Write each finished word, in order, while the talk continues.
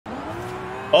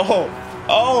Oh,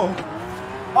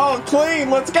 oh, oh, clean.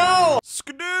 Let's go.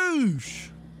 Skadoosh.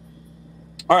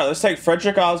 All right, let's take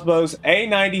Fredric Aasbø's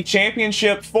A90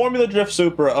 Championship Formula Drift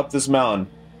Supra up this mountain.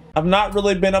 I've not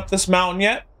really been up this mountain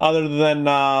yet, other than,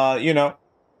 you know,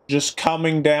 just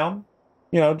coming down.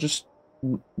 You know, just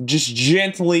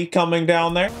gently coming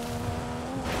down there.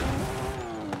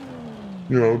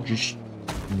 You know, just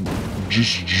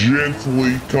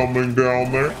gently coming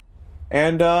down there.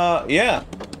 And, yeah.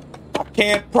 I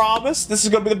can't promise this is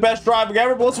going to be the best driving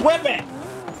ever, but let's whip it!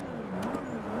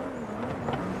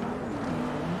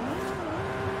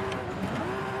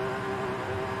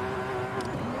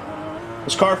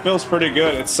 This car feels pretty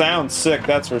good. It sounds sick,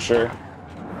 that's for sure.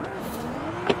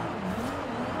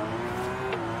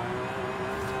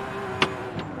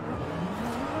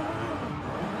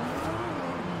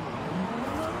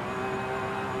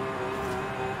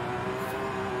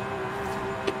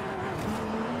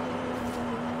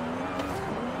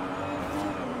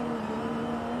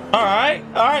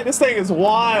 All right, this thing is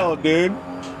wild, dude.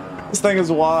 This thing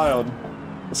is wild.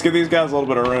 Let's give these guys a little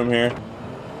bit of room here.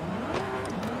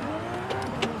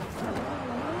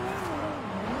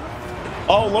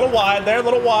 Oh, a little wide there, a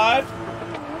little wide.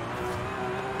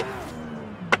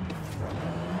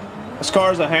 This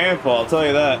car's a handful, I'll tell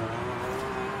you that.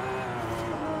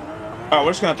 All right,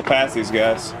 we're just gonna have to pass these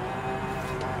guys.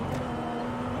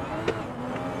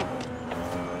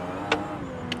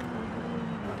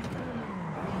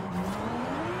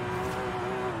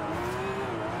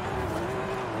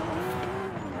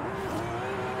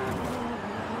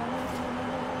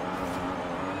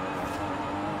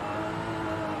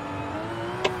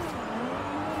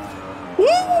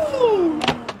 Woo!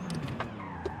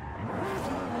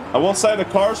 I will say the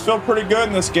cars feel pretty good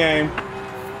in this game.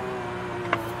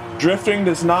 Drifting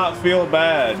does not feel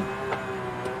bad.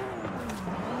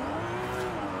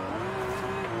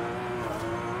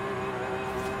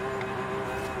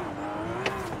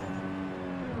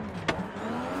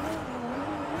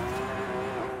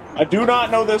 I do not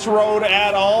know this road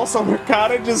at all, so we're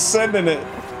kind of just sending it,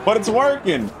 but it's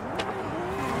working.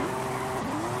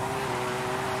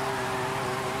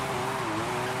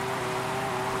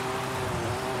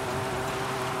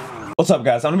 What's up,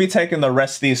 guys? I'm gonna be taking the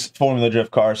rest of these Formula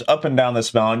Drift cars up and down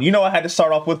this mountain. You know I had to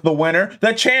start off with the winner,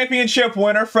 the championship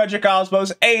winner, Fredric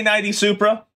Aasbø's A90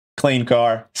 Supra. Clean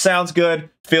car, sounds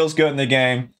good, feels good in the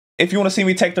game. If you want to see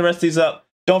me take the rest of these up,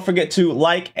 don't forget to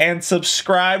like and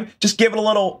subscribe. Just give it a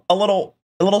little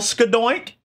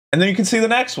skadoink, and then you can see the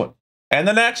next one, and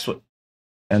the next one,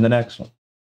 and the next one,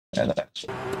 and the next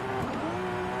one.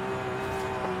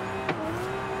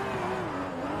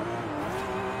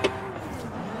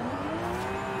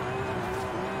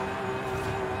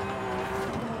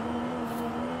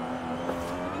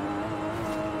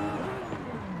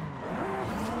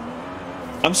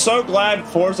 I'm so glad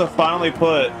Forza finally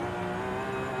put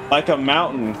like a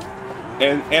mountain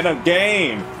in a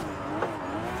game.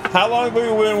 How long have we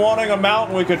been wanting a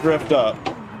mountain we could drift up?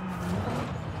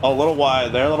 Oh, a little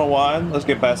wide there, a little wide. Let's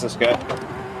get past this guy.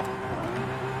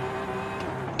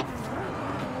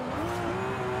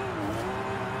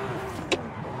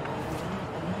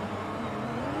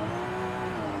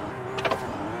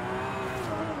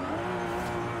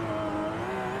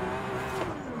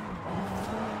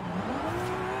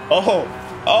 Oh,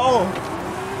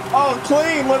 oh, oh,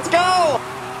 clean, let's go!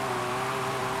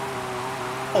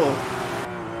 Oh.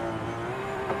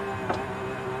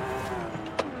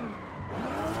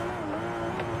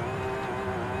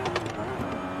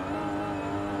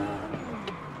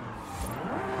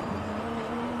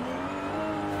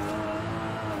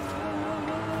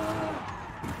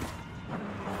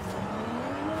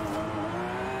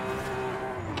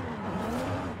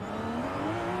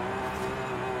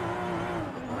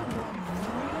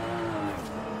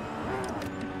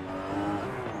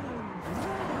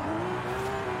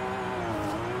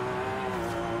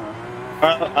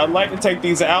 I'd like to take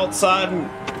these outside and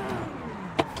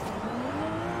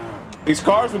these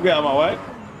cars would be out of my way.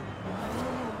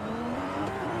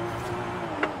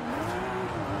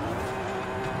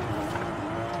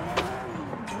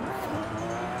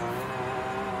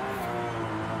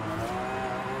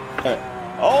 Okay.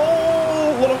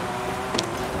 Oh,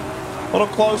 little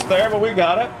close there, but we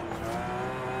got it.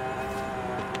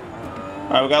 All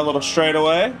right, we got a little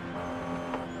straightaway.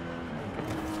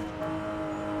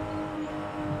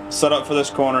 Set up for this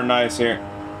corner nice here.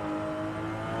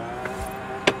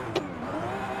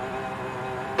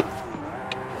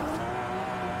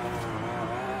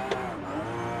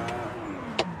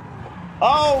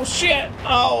 Oh shit!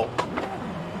 Oh.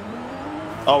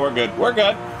 Oh, we're good. We're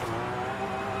good.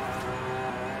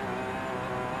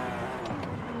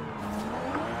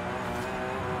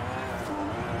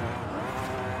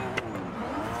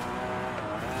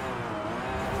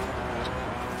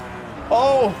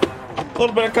 A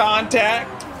little bit of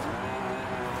contact.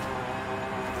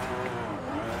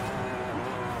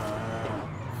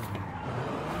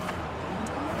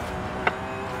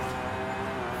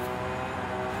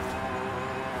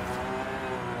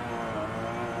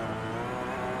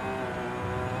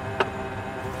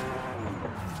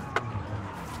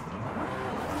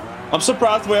 I'm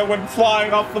surprised we haven't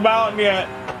flying off the mountain yet.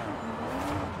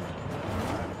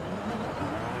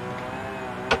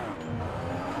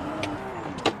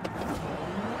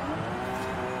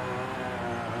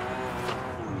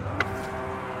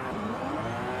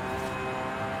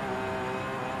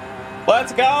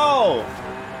 Let's go!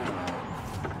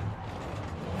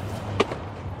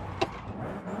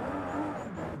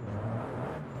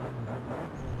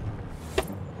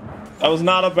 That was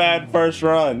not a bad first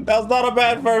run. That was not a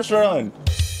bad first run.